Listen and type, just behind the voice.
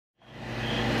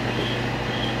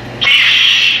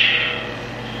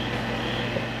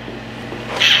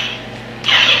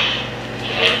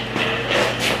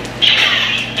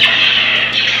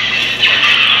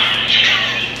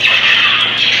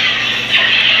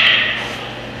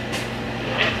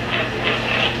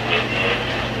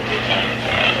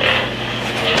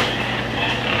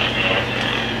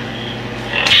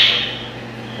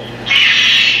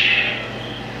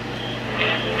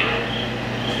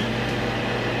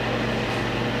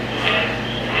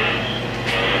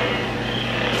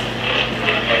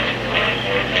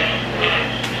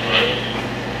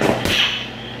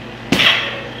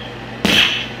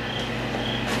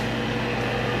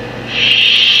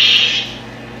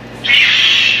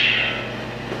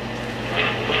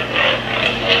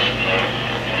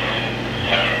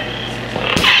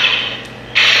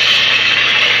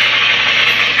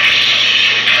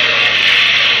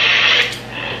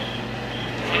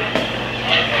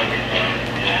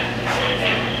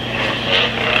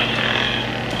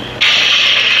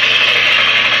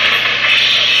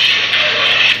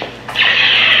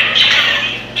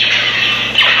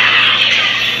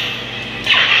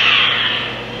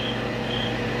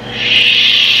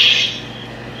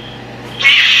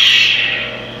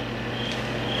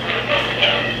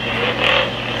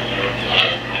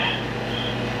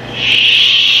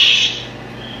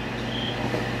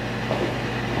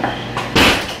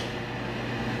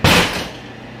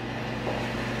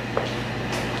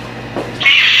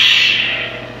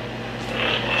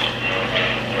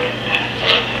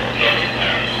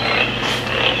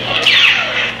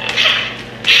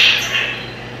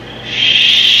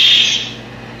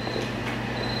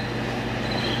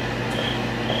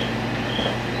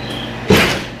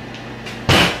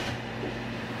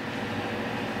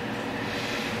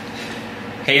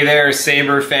Hey there,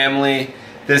 Saber family.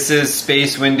 This is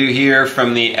SpaceWIndu here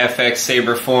from the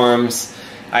FX-Saber Forums.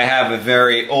 I have a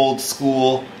very old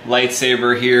school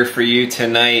lightsaber here for you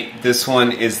tonight. This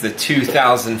one is the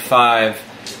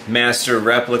 2005 Master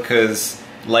Replicas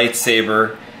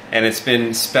lightsaber, and it's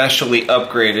been specially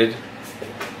upgraded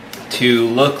to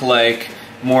look like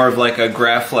more of like a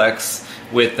GRAFLEX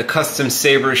with the custom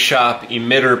Saber Shop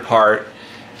emitter part,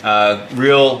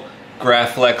 real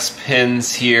GRAFLEX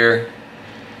pins here.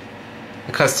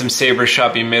 The custom Saber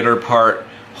Shop emitter part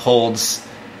holds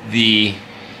the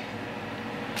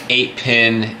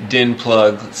 8-pin DIN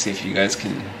plug. Let's see if you guys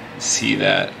can see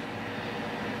that.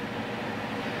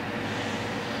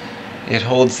 It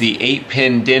holds the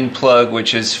 8-pin DIN plug,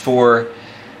 which is for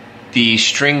the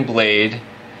string blade.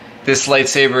 This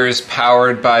lightsaber is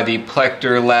powered by the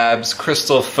Plector Labs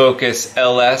Crystal Focus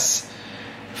LS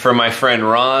for my friend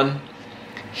Ron.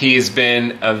 He's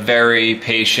been a very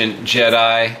patient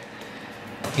Jedi.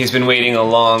 He's been waiting a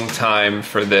long time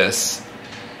for this.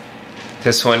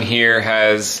 This one here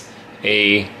has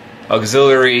a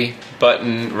auxiliary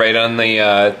button right on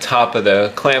the top of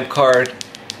the clamp card.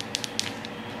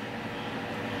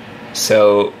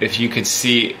 So if you could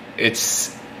see,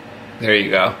 it's, there you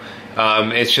go.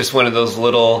 It's just one of those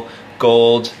little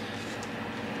gold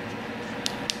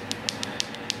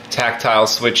tactile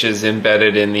switches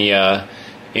embedded in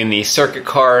the circuit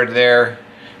card there,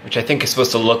 which I think is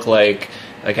supposed to look like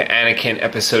an ANAKIN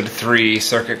Episode 3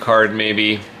 circuit card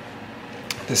maybe.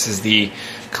 This is the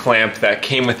clamp that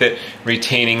came with it,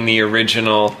 retaining the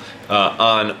original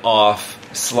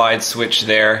on-off slide switch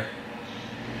there.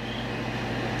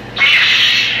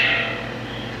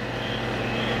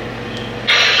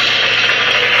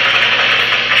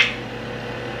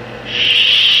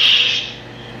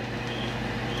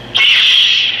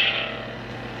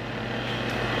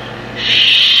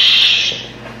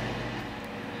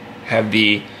 Have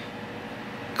the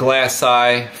glass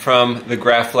eye from the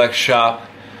GRAFLEX shop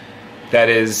that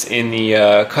is in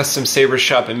the custom Saber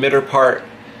Shop emitter part,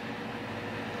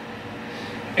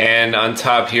 and on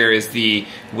top here is the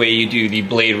way you do the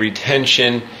blade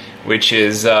retention, which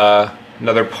is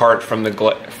another part from the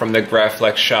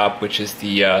GRAFLEX shop, which is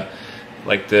the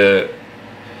like the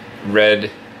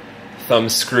red thumb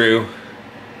screw.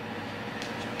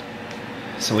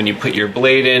 So when you put your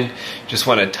blade in, just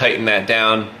want to tighten that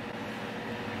down.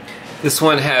 This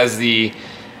one has the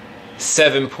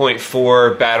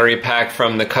 7.4 battery pack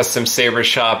from the custom Saber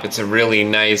Shop. It's a really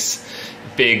nice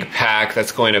big pack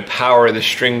that's going to power the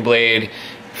string blade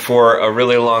for a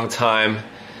really long time.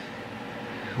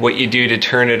 What you do to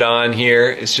turn it on here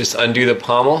is just undo the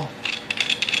pommel,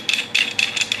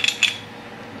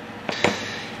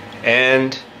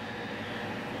 and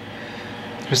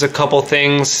there's a couple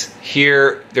things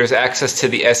here. There's access to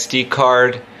the SD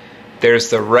card,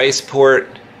 there's the rice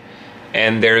port,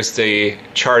 and there's the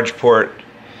charge port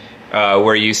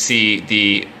where you see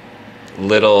the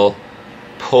little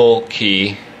pull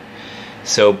key.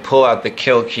 So pull out the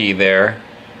kill key there.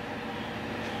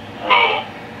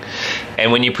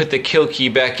 And when you put the kill key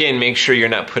back in, make sure you're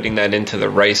not putting that into the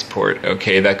rice port.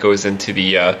 Okay, that goes into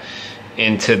the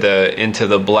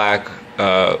black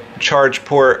charge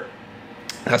port.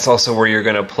 That's also where you're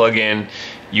going to plug in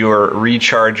your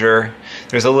recharger.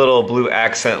 There's a little blue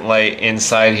accent light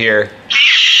inside here.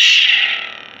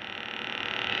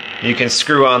 You can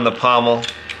screw on the pommel.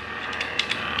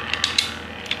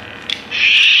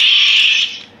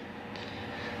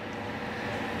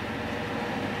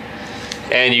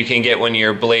 And you can get one of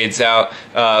your blades out.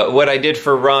 What I did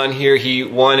for Ron here, he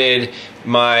wanted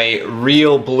my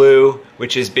real blue,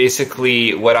 which is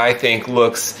basically what I think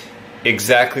looks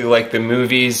exactly like the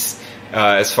movies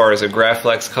as far as a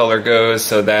GRAFLEX color goes.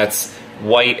 So that's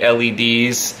white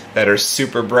LEDs that are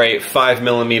super bright,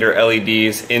 5mm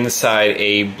LEDs inside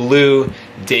a blue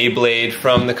day blade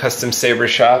from the custom Saber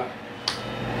Shop.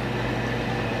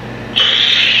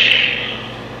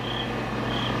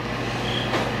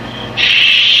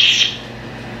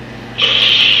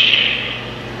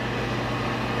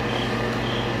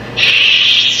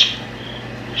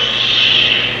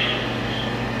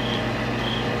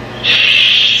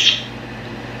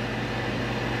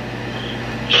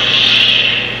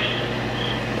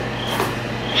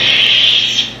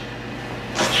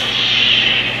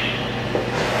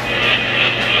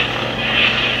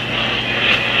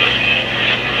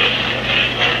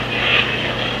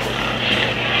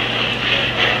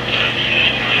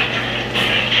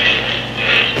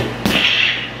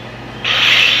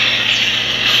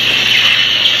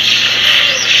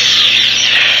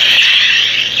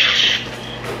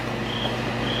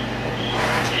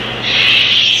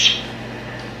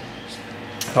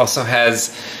 Also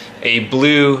has a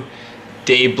blue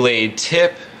day blade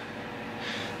tip.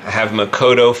 I have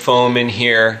Makoto foam in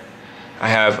here. I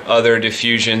have other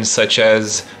diffusions such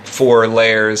as 4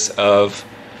 layers of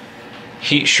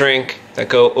heat shrink that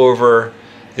go over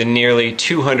the nearly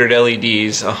 200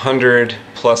 LEDs. 100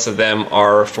 plus of them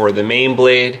are for the main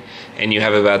blade, and you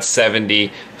have about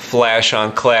 70 flash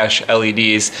on clash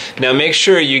LEDs. Now make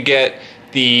sure you get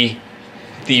the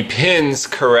pins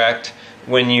correct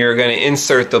when you're going to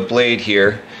insert the blade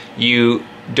here. You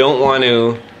don't want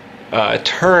to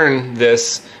turn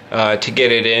this to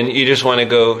get it in. You just want to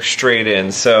go straight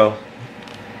in. So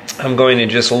I'm going to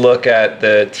just look at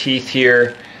the teeth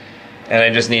here, and I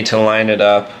just need to line it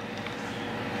up.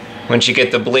 Once you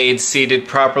get the blade seated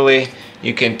properly,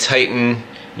 you can tighten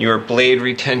your blade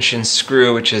retention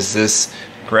screw, which is this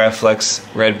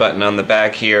GRAFLEX red button on the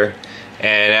back here,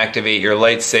 and activate your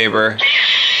lightsaber.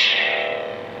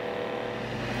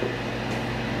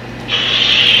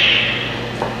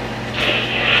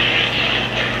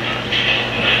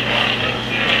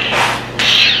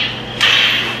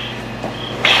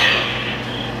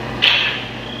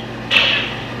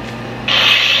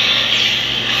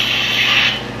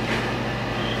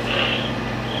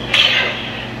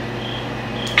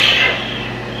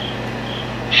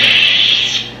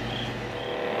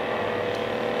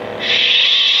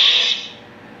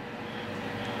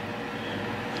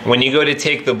 When you go to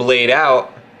take the blade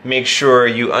out, make sure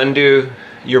you undo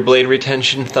your blade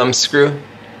retention thumb screw,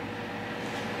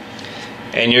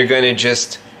 and you're going to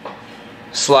just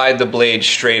slide the blade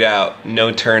straight out,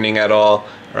 no turning at all,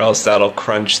 or else that'll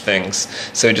crunch things.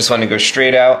 So you just want to go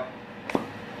straight out.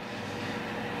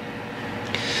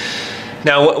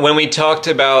 Now when we talked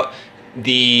about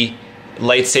the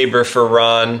lightsaber for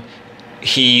Ron,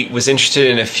 he was interested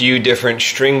in a few different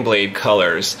string blade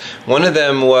colors. One of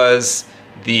them was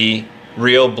the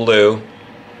real blue,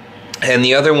 and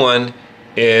the other one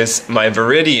is my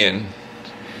Viridian.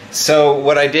 So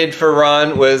what I did for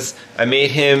Ron was I made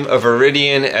him a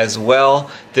Viridian as well.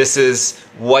 This is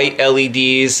white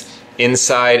LEDs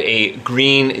inside a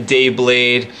green day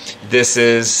blade. This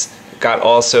is got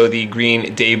also the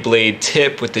green day blade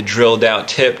tip with the drilled out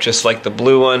tip, just like the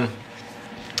blue one.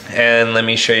 And let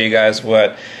me show you guys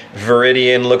what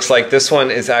Viridian looks like. This one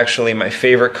is actually my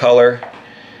favorite color.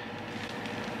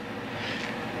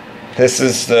 This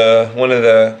is one of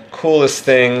the coolest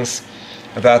things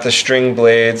about the string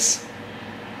blades.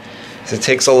 It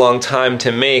takes a long time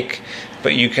to make,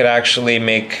 but you could actually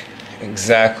make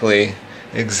exactly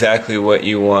what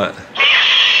you want.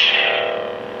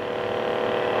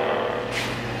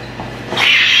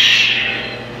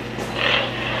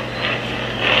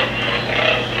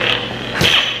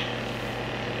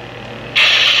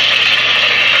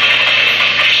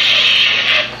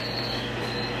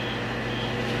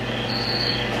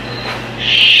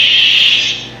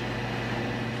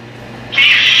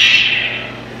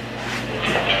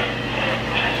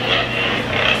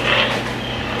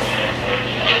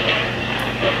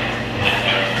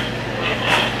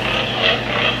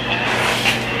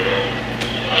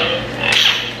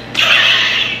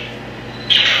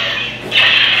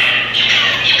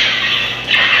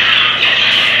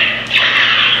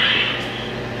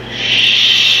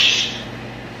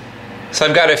 So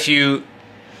I've got a few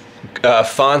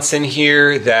fonts in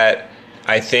here that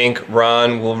I think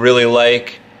Ron will really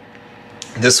like.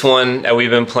 This one that we've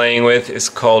been playing with is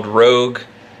called Rogue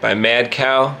by Mad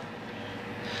Cow.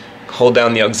 Hold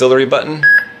down the auxiliary button.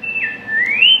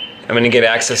 I'm going to get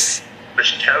access.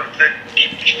 Must have the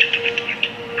deepest,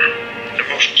 the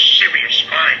most serious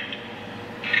mind.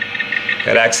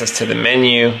 Got access to the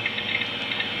menu.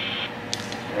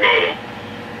 Rogue.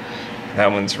 That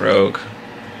one's Rogue.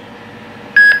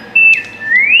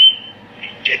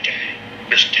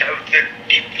 Must have the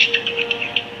deepest,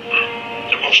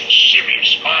 the most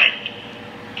serious mind.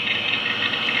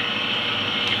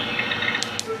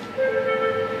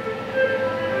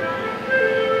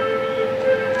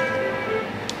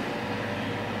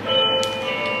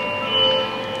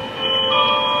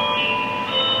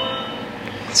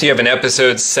 So you have an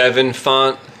episode 7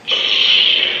 font.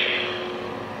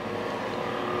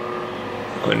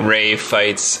 When Rey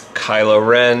fights Kylo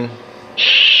Ren.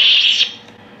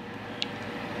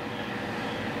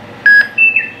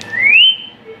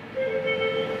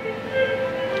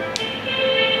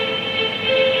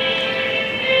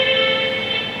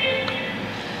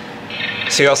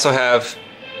 So you also have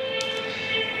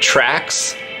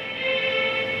tracks.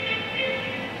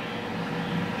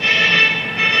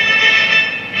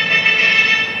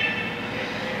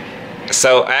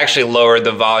 So I actually lowered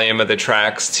the volume of the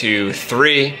tracks to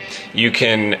 3. You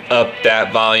can up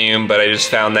that volume, but I just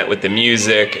found that with the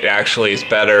music, it actually is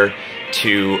better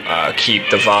to keep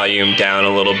the volume down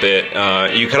a little bit.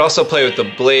 You could also play with the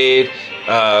blade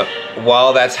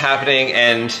while that's happening,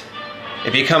 and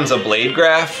it becomes a blade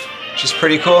graph, which is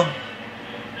pretty cool.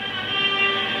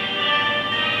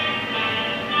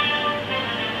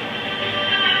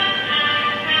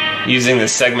 Using the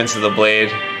segments of the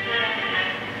blade.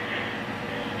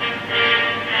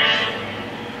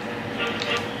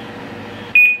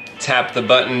 Tap the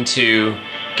button to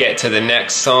get to the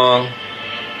next song.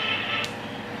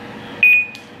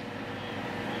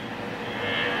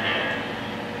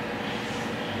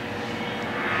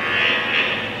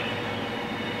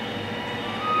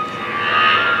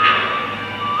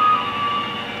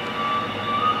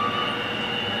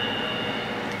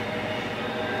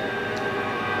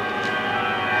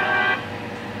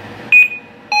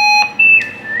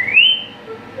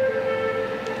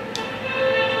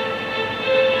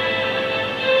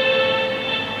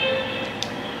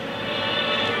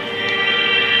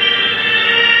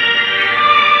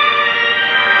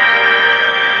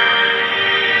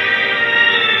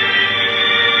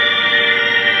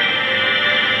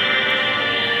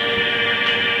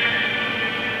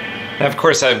 And of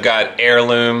course I've got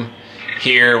Heirloom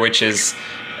here, which is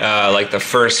like the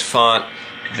first font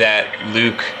that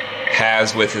Luke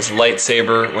has with his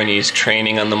lightsaber when he's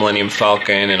training on the Millennium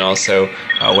Falcon, and also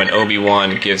when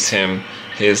Obi-Wan gives him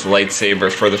his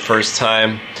lightsaber for the first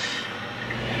time.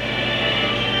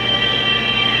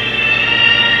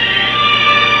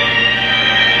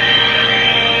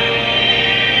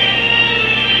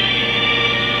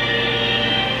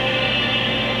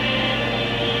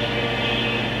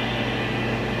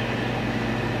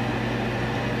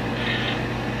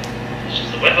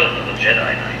 Weapon of the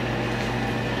Jedi Knight.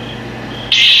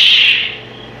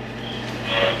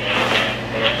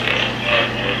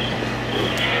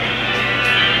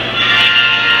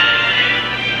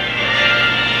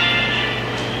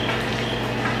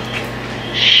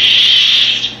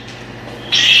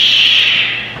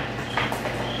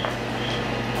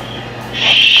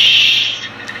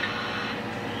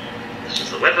 This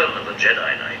is the weapon of the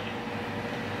Jedi Knight.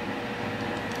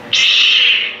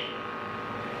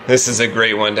 This is a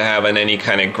great one to have on any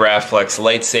kind of GRAFLEX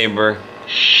lightsaber.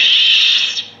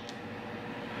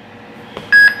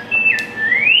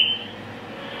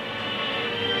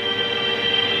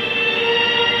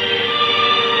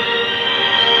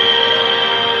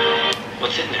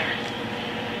 What's in there?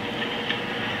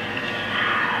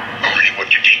 Only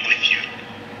what you take with you.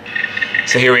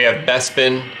 So here we have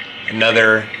Bespin,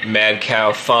 another Mad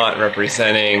Cow font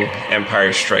representing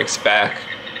Empire Strikes Back.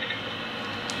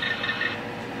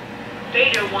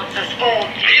 Vader wants us all.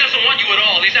 He doesn't want you at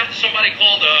all. He's after somebody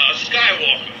called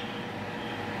SKYWALKER.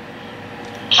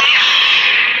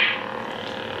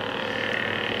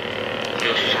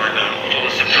 You'll find out all the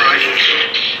surprises.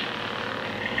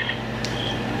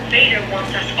 Vader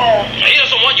wants us all. He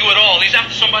doesn't want you at all. He's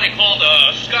after somebody called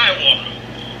SKYWALKER.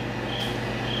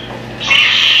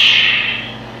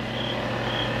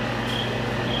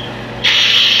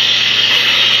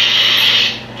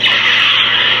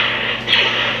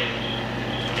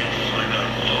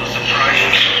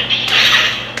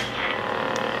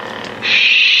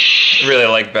 Really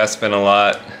like Bespin a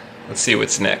lot. Let's see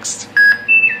what's next.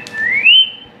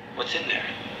 What's in there?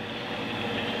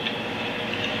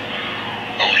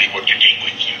 Only what you take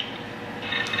with you.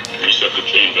 Reset the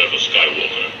chamber of a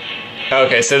Skywalker.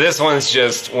 Okay, so this one's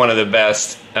just one of the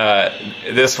best.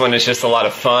 This one is just a lot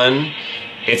of fun.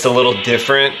 It's a little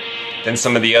different than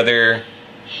some of the other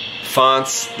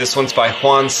fonts. This one's by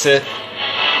Juan Sith.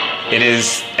 It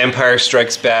is Empire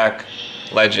Strikes Back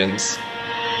Legends.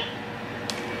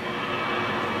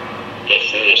 The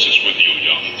Force is with you,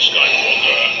 young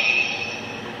Skywalker.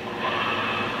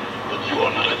 But you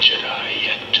are not a Jedi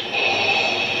yet.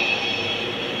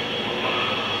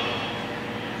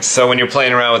 So when you're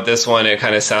playing around with this one, it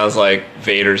kind of sounds like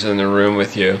Vader's in the room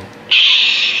with you.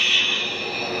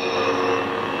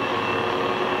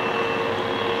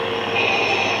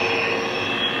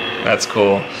 That's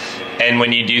cool. And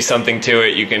when you do something to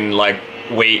it, you can like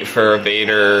wait for a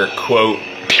Vader quote.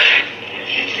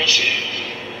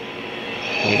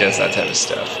 He does that type of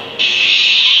stuff.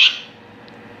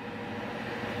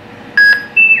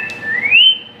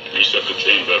 Reset the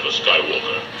chamber of a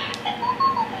Skywalker.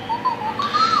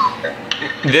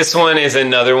 This one is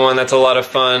another one that's a lot of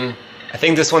fun. I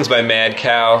think this one's by Mad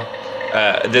Cow.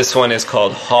 This one is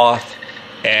called Hoth,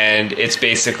 and it's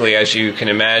basically, as you can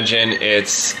imagine,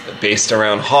 it's based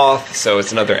around Hoth, so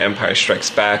it's another Empire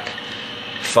Strikes Back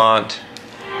font.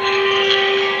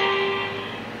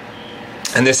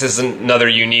 And this is another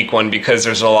unique one because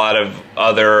there's a lot of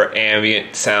other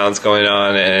ambient sounds going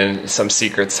on and some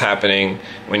secrets happening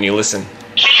when you listen.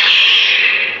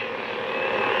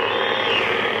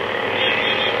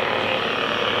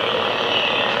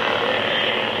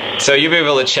 So you'll be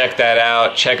able to check that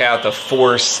out. Check out the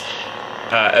force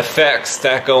effects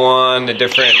that go on, the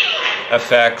different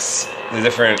effects, the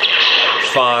different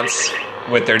fonts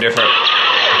with their different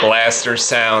blaster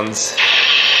sounds.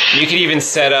 You can even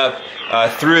set up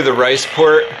through the rice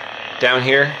port down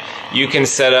here, you can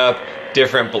set up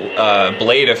different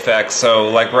blade effects. So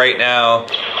like right now,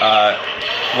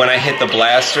 when I hit the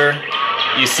blaster,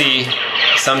 you see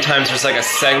sometimes there's like a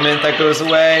segment that goes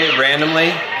away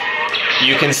randomly.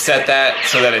 You can set that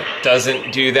so that it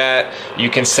doesn't do that. You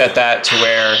can set that to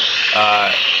where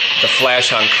the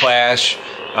flash on clash,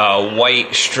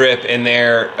 white strip in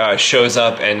there shows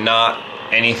up and not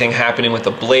anything happening with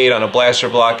the blade on a blaster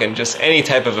block, and just any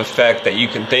type of effect that you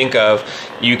can think of,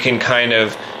 you can kind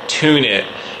of tune it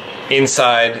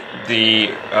inside the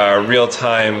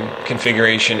real-time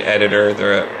configuration editor,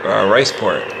 the rice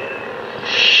port.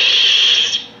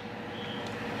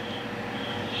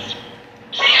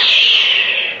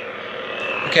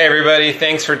 Okay everybody,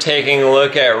 thanks for taking a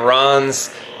look at Ron's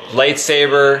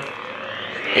lightsaber.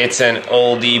 It's an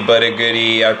oldie but a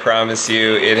goodie, I promise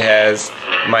you. It has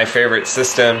my favorite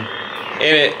system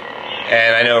in it,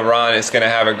 and I know Ron is going to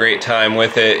have a great time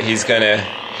with it. He's gonna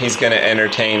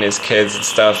entertain his kids and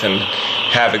stuff and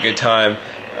have a good time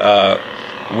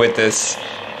with this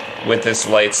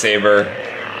lightsaber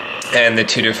and the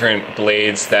two different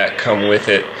blades that come with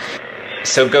it.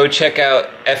 So go check out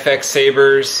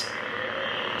FX-Sabers.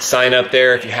 Sign up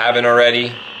there if you haven't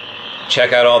already.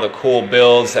 Check out all the cool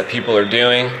builds that people are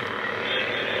doing.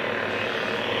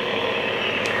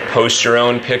 Post your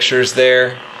own pictures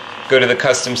there. Go to the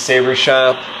custom saber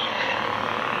shop.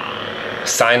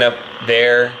 Sign up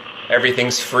there.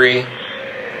 Everything's free.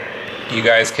 You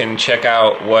guys can check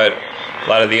out what a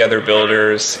lot of the other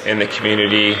builders in the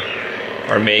community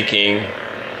are making.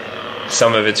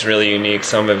 Some of it's really unique.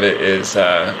 Some of it is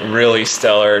really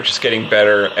stellar. Just getting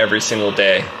better every single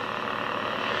day.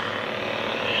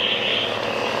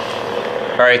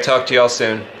 Alright, talk to y'all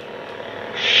soon.